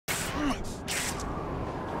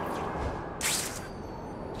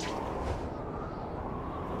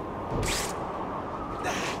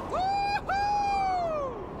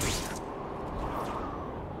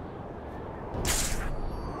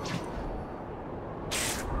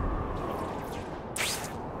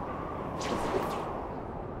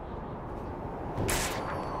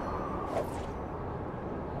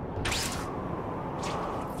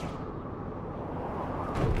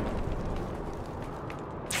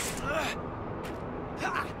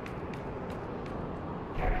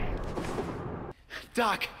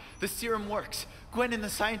Doc, the serum works. Gwen and the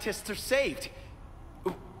scientists are saved.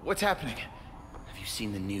 Ooh, what's happening? Have you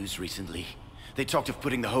seen the news recently? They talked of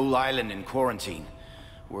putting the whole island in quarantine.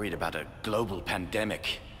 Worried about a global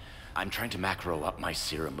pandemic. I'm trying to macro up my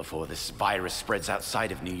serum before this virus spreads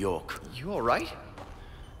outside of New York. You all right?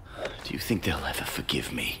 Do you think they'll ever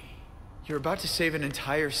forgive me? You're about to save an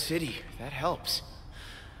entire city. That helps.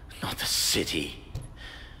 Not the city.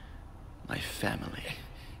 My family.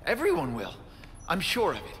 Everyone will. I'm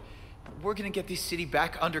sure of it. We're gonna get this city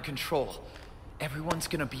back under control. Everyone's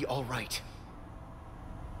gonna be all right.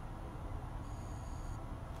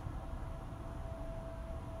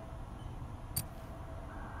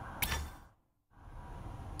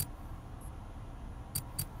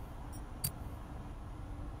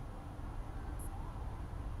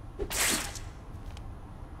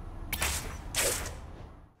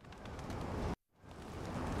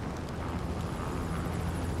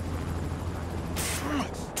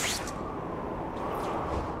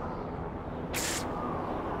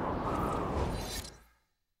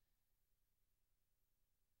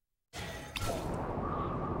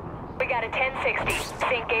 We got a 1060.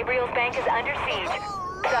 St. Gabriel's Bank is under siege.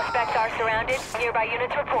 Suspects are surrounded. Nearby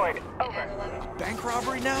units report. Over. Bank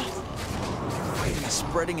robbery now? Fighting a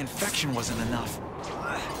spreading infection wasn't enough.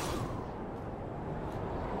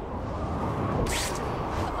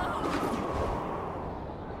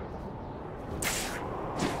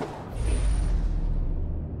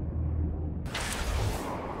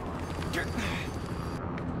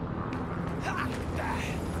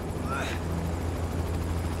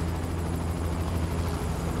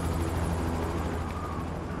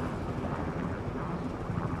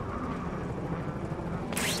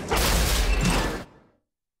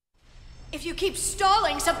 If you keep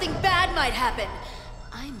stalling, something bad might happen.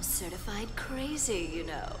 I'm certified crazy, you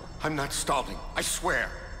know. I'm not stalling, I swear.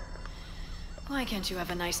 Why can't you have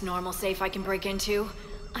a nice normal safe I can break into?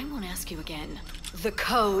 I won't ask you again. The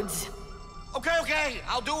codes. Okay,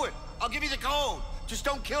 I'll do it. I'll give you the code. Just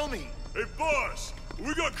don't kill me. Hey, boss,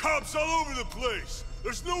 we got cops all over the place.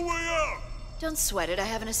 There's no way out. Don't sweat it, I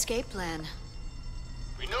have an escape plan.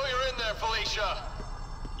 We know you're in there, Felicia.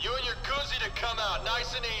 You and your koozie to come out,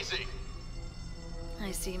 nice and easy. I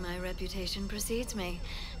see my reputation precedes me.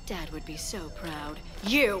 Dad would be so proud.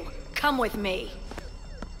 You, come with me.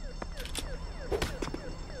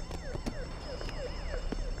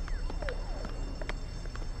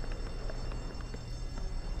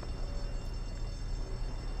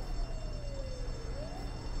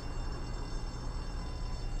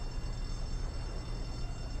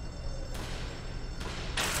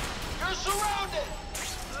 You're surrounded!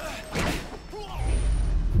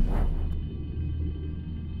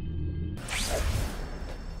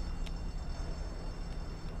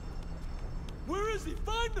 Where is he?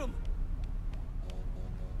 Find him!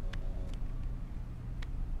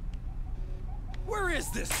 Where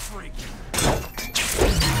is this freak?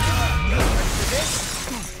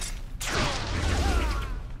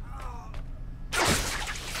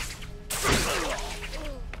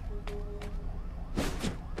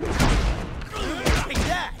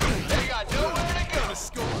 They got nowhere to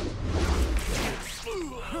go.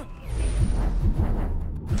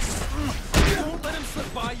 Don't let him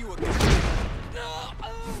slip by you again.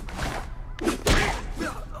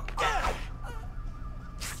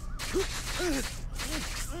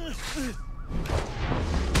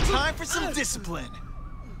 Time for some discipline.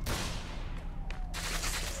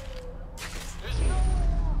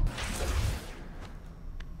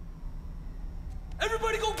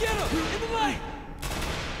 Everybody go get him! In the light!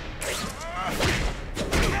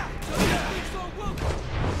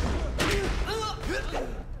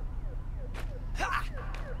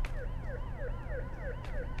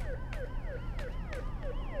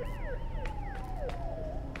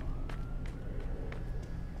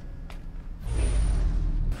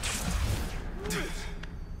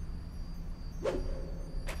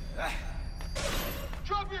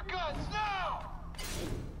 Drop your guns now!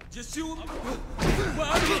 Just you and me. Well,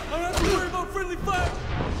 I don't have to worry about friendly fire.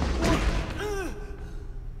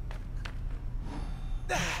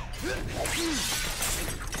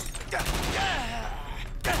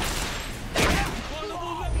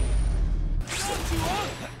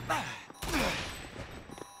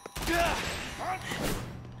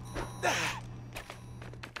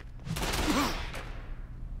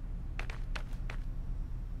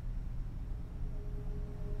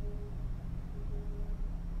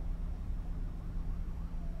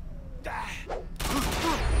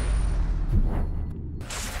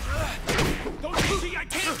 I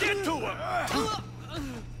can't get to him!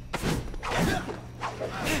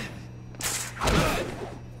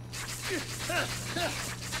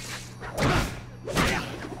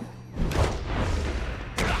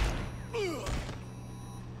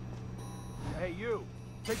 Hey, you.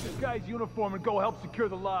 Take this guy's uniform and go help secure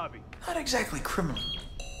the lobby. Not exactly criminal.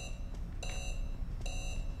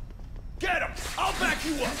 Get him! I'll back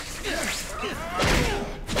you up!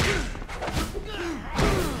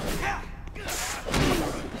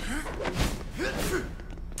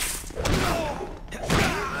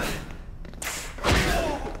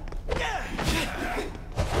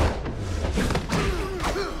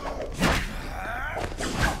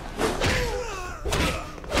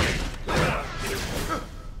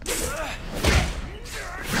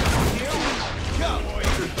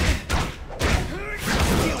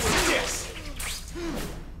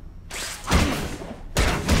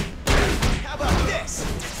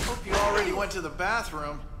 To the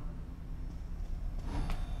bathroom.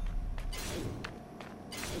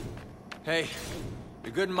 Hey,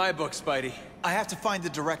 you're good in my book, Spidey. I have to find the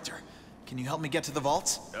director. Can you help me get to the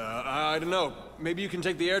vaults? I don't know. Maybe you can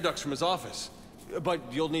take the air ducts from his office. But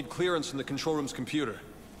you'll need clearance from the control room's computer.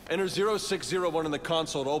 Enter 0601 in the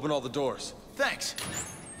console to open all the doors. Thanks.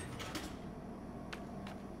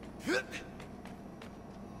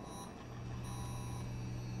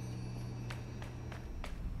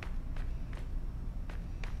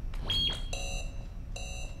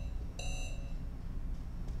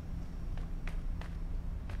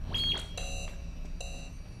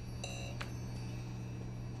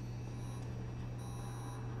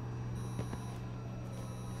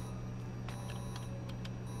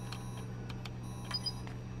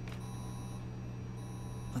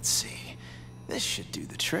 Let's see. This should do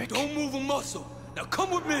the trick. Don't move a muscle. Now come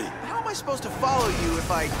with me. How am I supposed to follow you if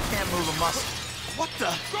I can't move a muscle? What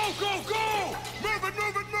the? Go, go, go! Move it,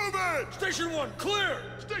 move it, move it! Station 1, clear.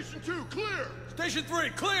 Station 2, clear! Station 3,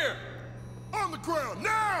 clear. On the ground,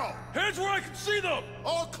 now! Hands where I can see them.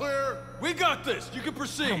 All clear. We got this. You can I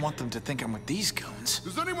proceed. don't want them to think I'm with these goons.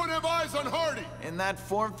 Does anyone have eyes on Hardy? In that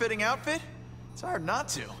form-fitting outfit? It's hard not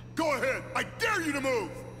to. Go ahead. I dare you to move!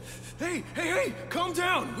 Hey, hey, hey! Calm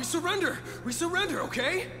down. We surrender. We surrender,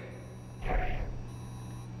 okay?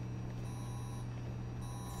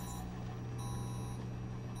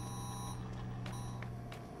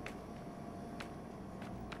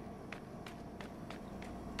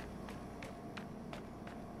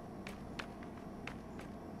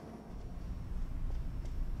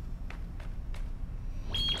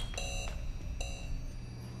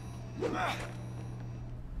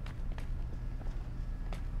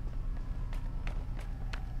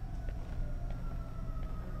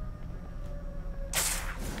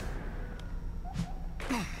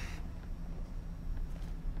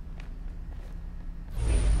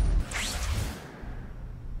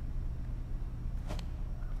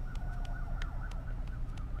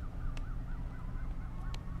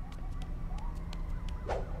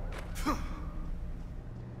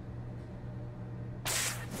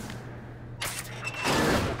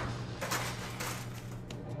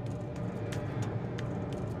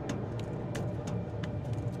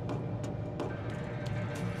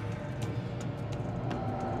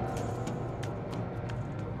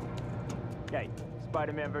 Okay,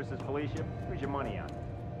 Spider-Man versus Felicia. Who's your money on?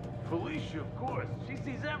 Felicia, of course. She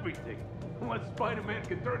sees everything. Unless Spider-Man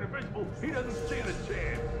can turn invisible, he doesn't stand a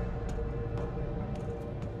chance.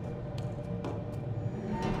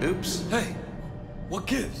 Oops. Hey, what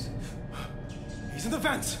gives? He's in the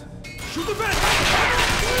vents. Shoot the vents!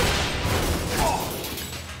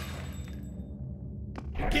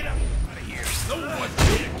 Get out of here. No one's a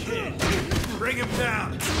kid. Bring him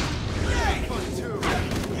down. Hey,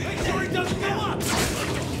 make sure he doesn't go up.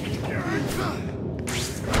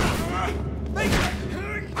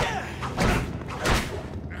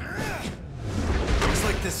 Looks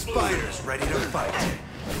like the spider's ready to fight.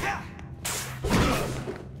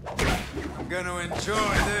 I'm gonna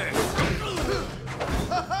enjoy this.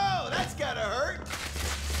 Oh, that's gotta hurt.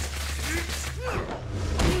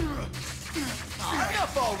 Oh,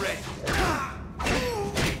 enough already.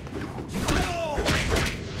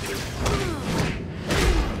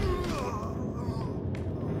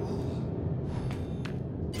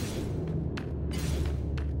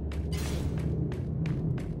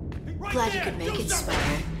 Glad you could make it,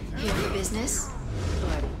 Spider. Here for business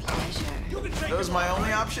or pleasure? Those my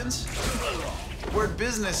only options? The word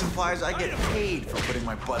business implies I get paid for putting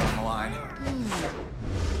my butt on the line.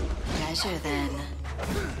 Pleasure, then.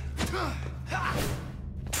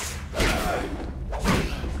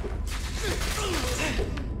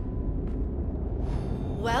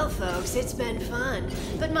 Well, folks. folks. It's been fun.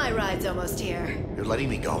 But my ride's almost here. You're letting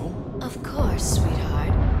me go? Of course, sweetheart.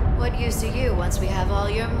 What use are you once we have all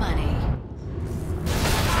your money?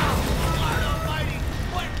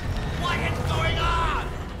 What is going on?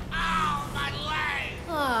 Ow, my leg!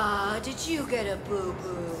 Aw, did you get a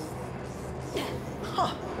boo-boo?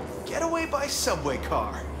 Huh. Getaway by subway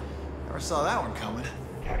car. Never saw that one coming.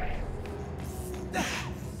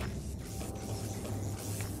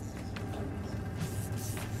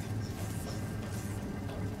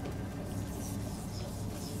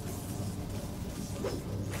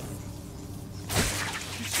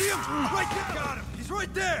 You see him? Right there! Got him! He's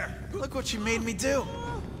right there! Look what you made me do.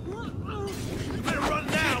 You better run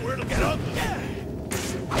now or it'll get ugly!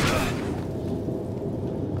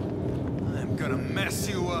 I'm gonna mess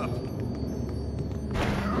you up.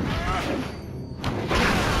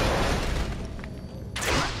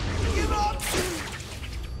 Give up!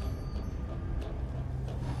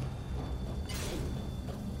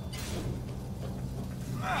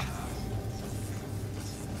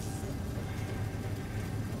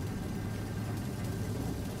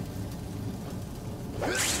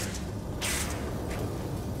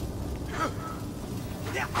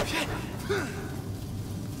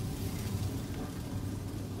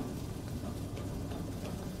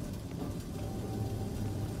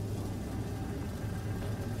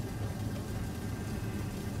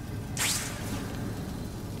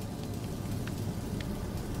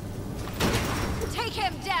 Take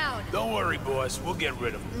him down! Don't worry, boys. We'll get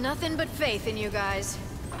rid of him. Nothing but faith in you guys.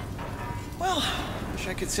 Well, wish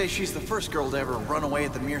I could say she's the first girl to ever run away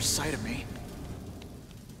at the mere sight of me.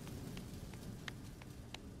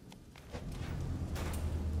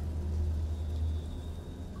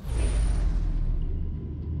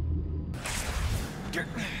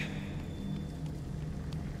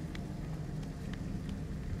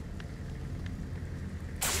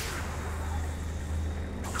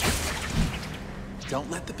 Don't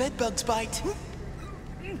let the bedbugs bite.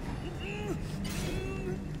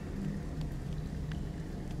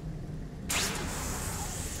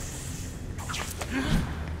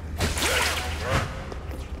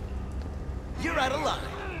 You're out of line.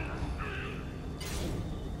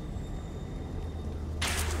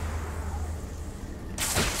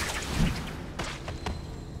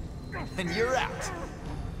 And you're out.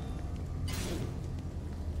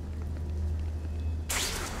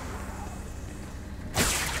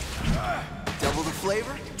 Double the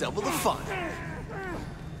flavor, double the fun.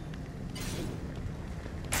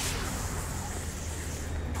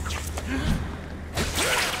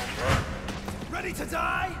 Ready to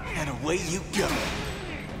die? And away you go.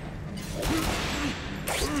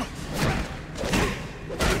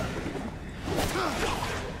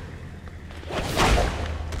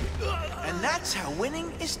 And that's how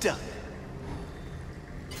winning is done.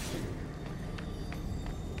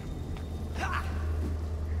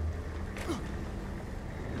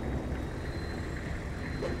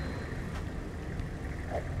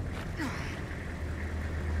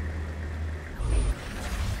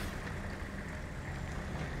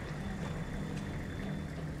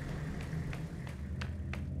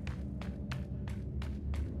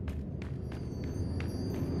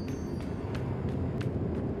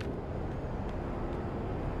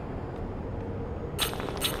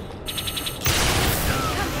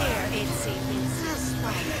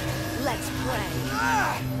 Let's play.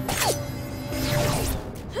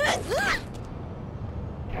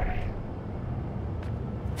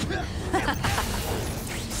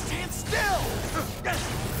 Stand still!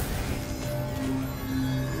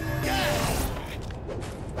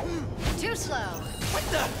 Too slow. What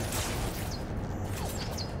the?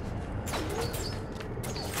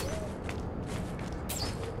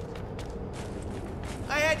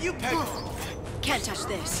 I had you pegged. Can't touch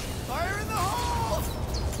this. Fire in the hole!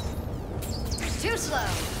 Too slow.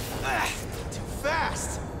 Too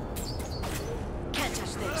fast. Can't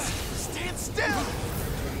touch this. Stand still!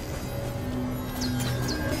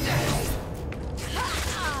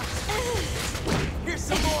 Here's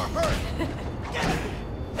some more hurt.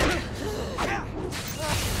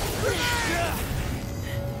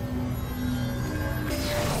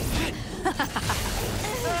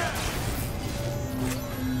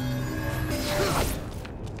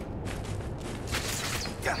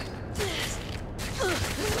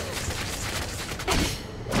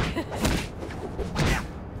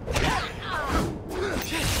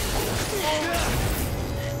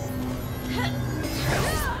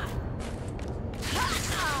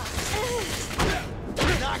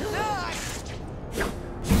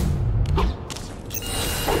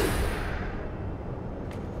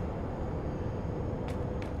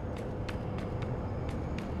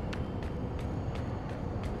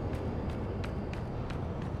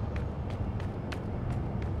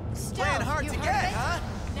 Playing hard to get, huh?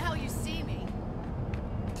 Now you see me.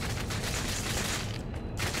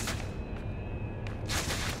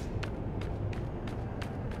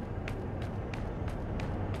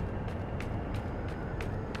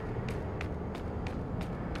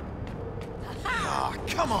 Ah,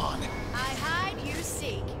 come on. I hide, you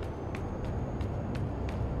seek.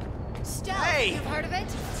 Stealth, Hey! you've heard of it?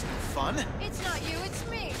 Fun? It's not you, it's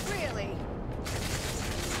me, really.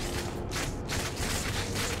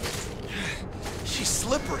 She's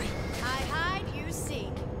slippery. I hide, you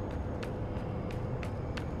seek.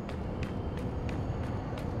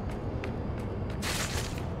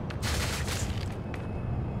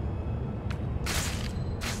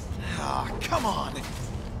 Ah, come on.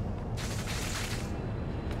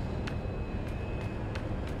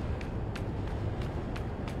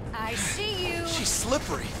 I see you. She's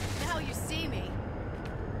slippery. Now you see me.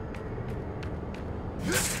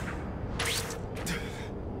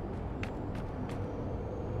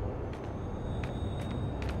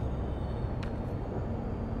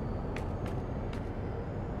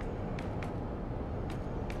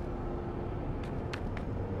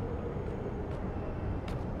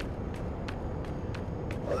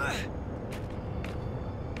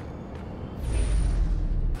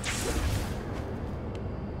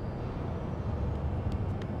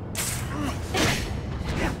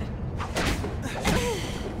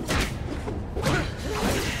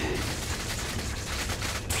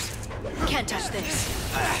 Can't touch this.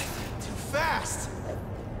 Too fast.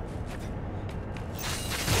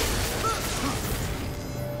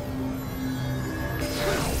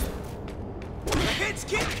 The hits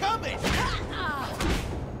keep coming.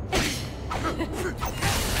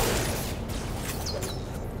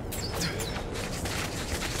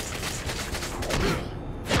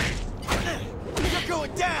 You're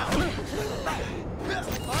going down.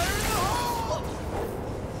 Fire in the hole.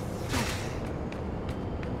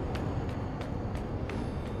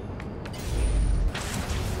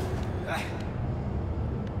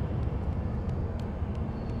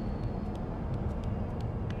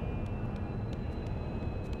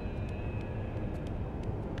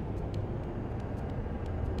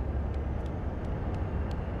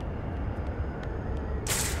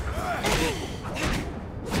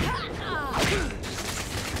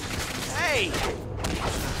 Hey!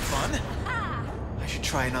 Fun? I should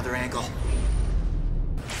try another angle.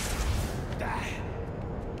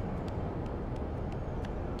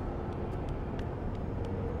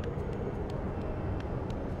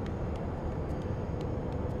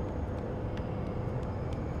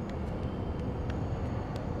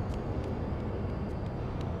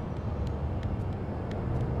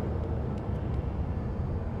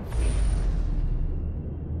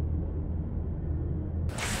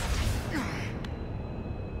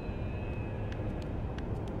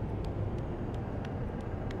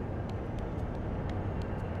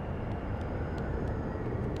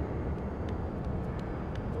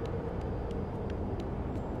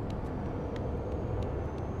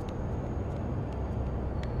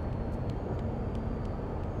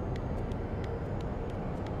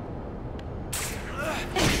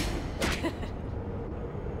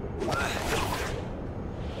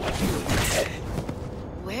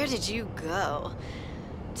 Where did you go?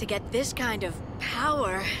 To get this kind of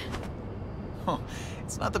power? Oh,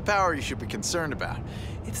 it's not the power you should be concerned about.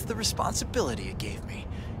 It's the responsibility it gave me.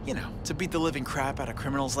 You know, to beat the living crap out of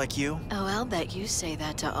criminals like you. Oh, I'll bet you say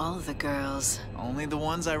that to all the girls. Only the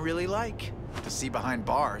ones I really like. To see behind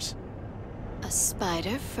bars. A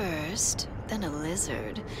spider first, then a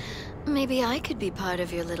lizard. Maybe I could be part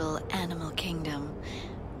of your little animal kingdom.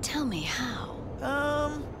 Tell me how.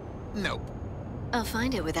 Nope. I'll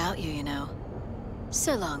find it without you, you know.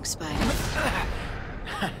 So long, Spider.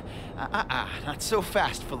 Not so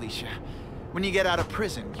fast, Felicia. When you get out of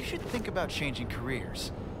prison, you should think about changing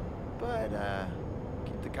careers. But,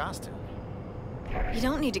 keep the costume. You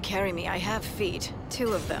don't need to carry me. I have feet.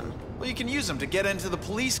 2 of them. Well, you can use them to get into the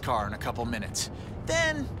police car in a couple minutes.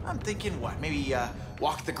 Then, I'm thinking what, maybe,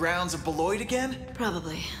 walk the grounds of Beloit again?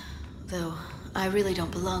 Probably. Though, I really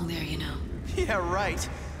don't belong there, you know. Yeah, right.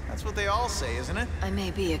 That's what they all say, isn't it? I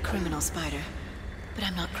may be a criminal, Spider, but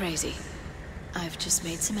I'm not crazy. I've just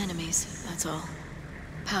made some enemies, that's all.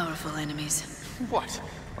 Powerful enemies. What?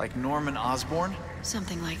 Like Norman Osborn?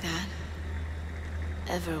 Something like that.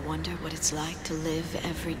 Ever wonder what it's like to live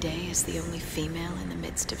every day as the only female in the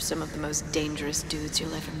midst of some of the most dangerous dudes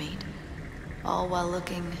you'll ever meet? All while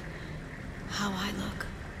looking how I look.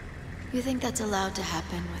 You think that's allowed to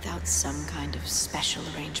happen without some kind of special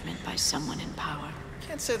arrangement by someone in power?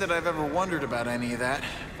 Can't say that I've ever wondered about any of that,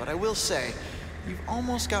 but I will say, you've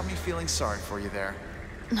almost got me feeling sorry for you there.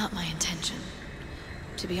 Not my intention.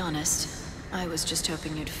 To be honest, I was just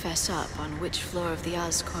hoping you'd fess up on which floor of the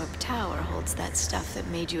Oscorp Tower holds that stuff that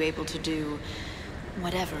made you able to do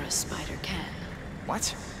whatever a spider can.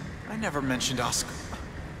 What? I never mentioned Oscorp.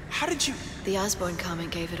 How did you... The Osborne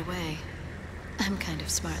comment gave it away. I'm kind of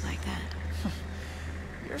smart like that.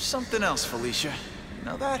 You're something else, Felicia. You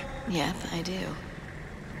know that? Yep, I do.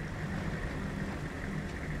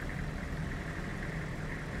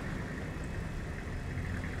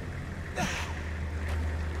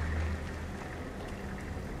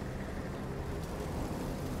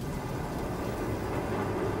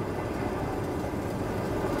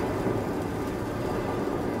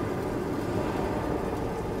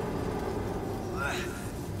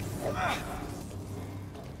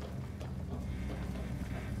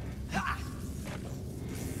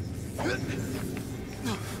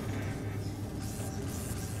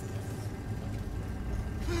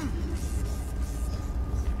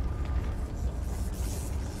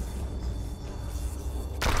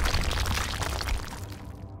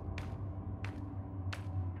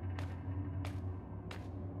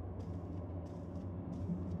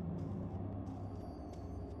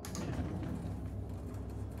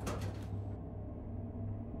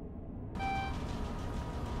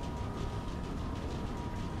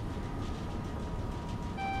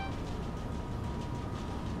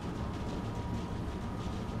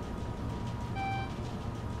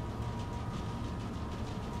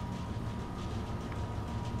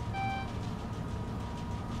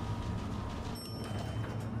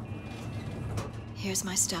 Here's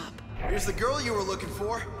my stop. Here's the girl you were looking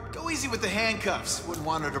for. Go easy with the handcuffs. Wouldn't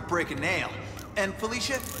want her to break a nail. And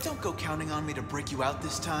Felicia, don't go counting on me to break you out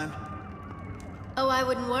this time. Oh, I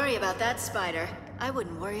wouldn't worry about that, Spider. I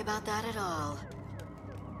wouldn't worry about that at all.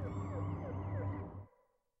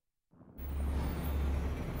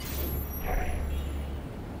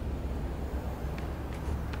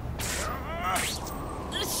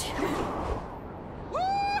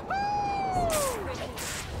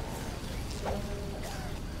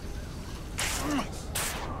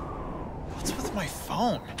 What's with my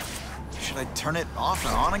phone? Should I turn it off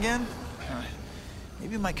and on again?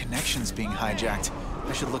 Maybe my connection's being hijacked.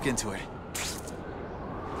 I should look into it.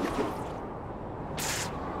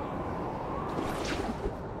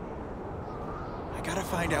 I gotta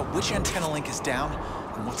find out which antenna link is down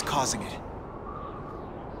and what's causing it.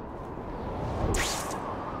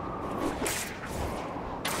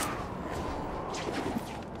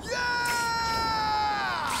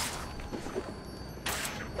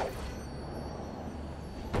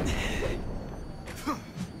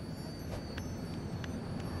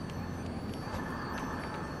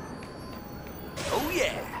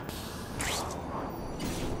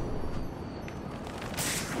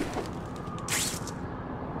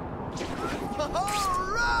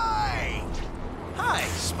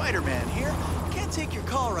 Spider-Man here. Can't take your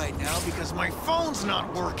call right now because my phone's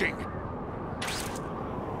not working.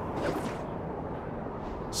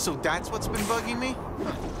 So that's what's been bugging me?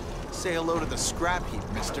 Huh. Say hello to the scrap heap,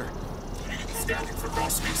 mister. Standing for raw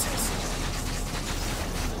species.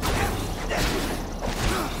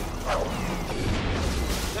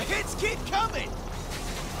 The hits keep coming!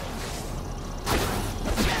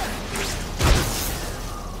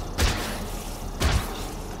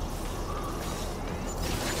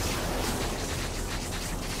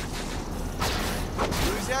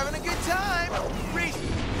 Having a good time. Raise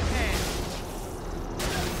hand.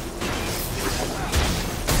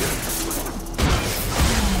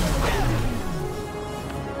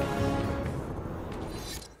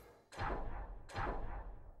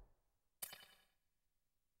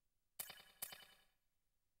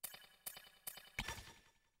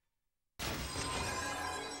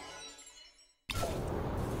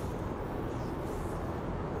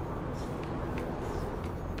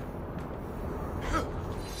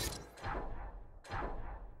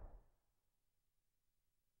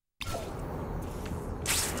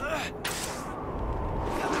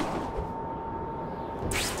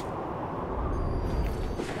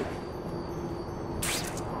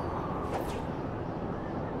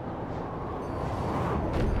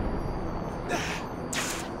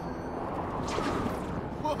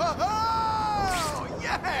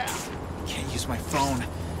 Can't use my phone.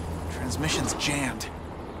 Transmission's jammed.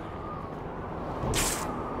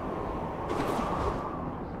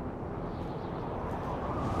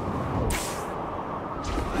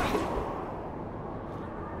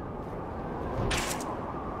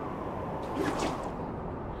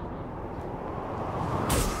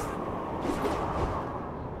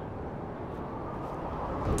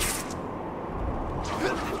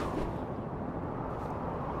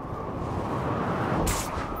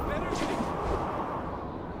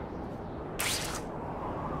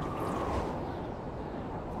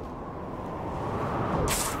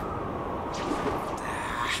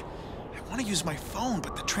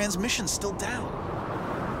 transmission's still down.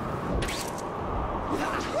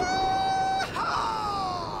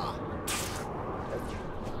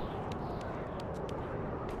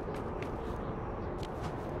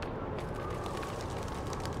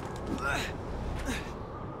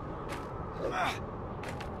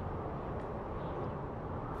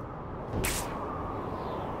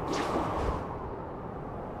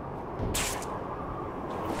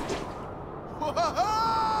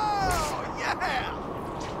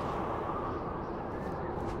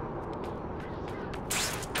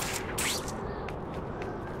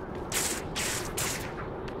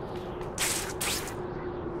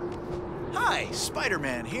 Hi,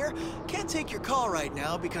 Spider-Man here. Can't take your call right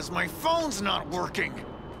now because my phone's not working.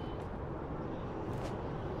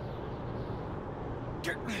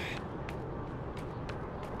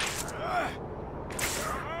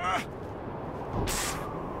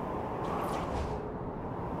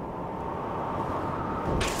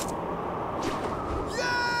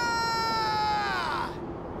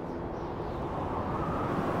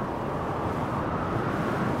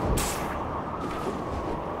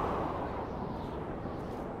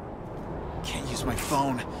 Can't use my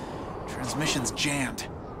phone. Transmission's jammed.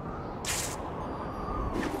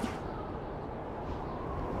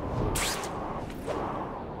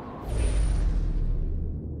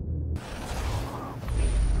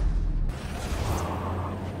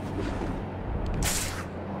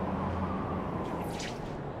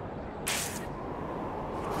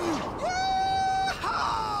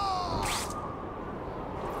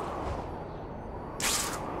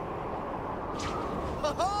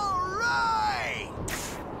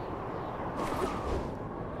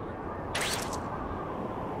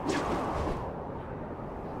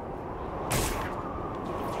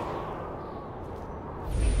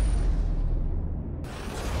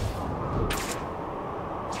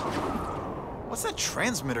 What's that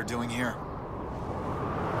transmitter doing here?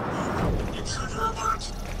 Intruder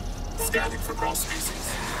alert. Scanning for cross species.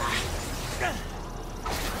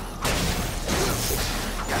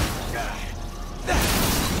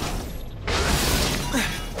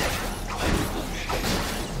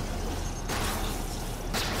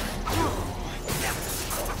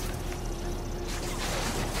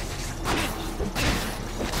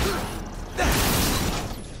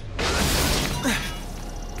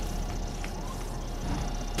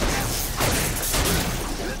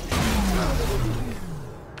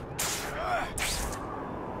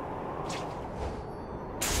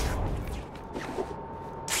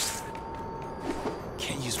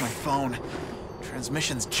 Can't use my phone.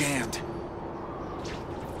 Transmission's jammed.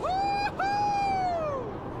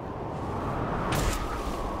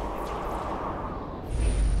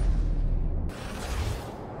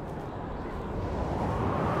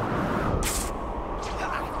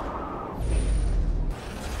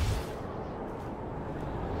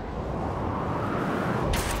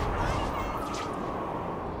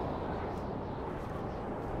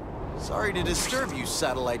 Sorry to disturb you,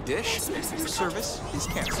 satellite dish. Your service is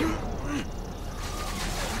canceled.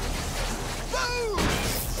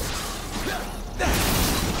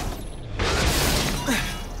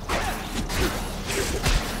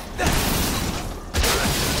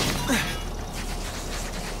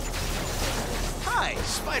 Hi,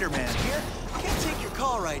 Spider-Man here. Can't take your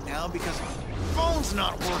call right now because my phone's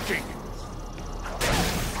not working.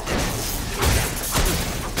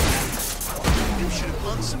 You should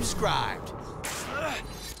have unsubscribed.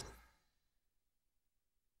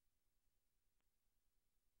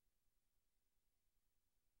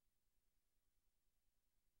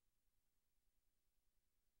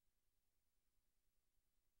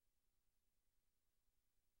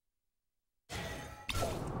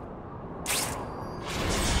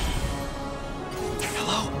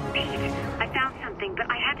 Hello? Pete, I found something, but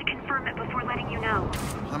I had to confirm it before letting you know.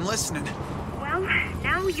 I'm listening. Well,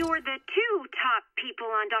 now you're the 2 top people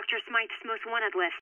on Dr. Smythe's most wanted list.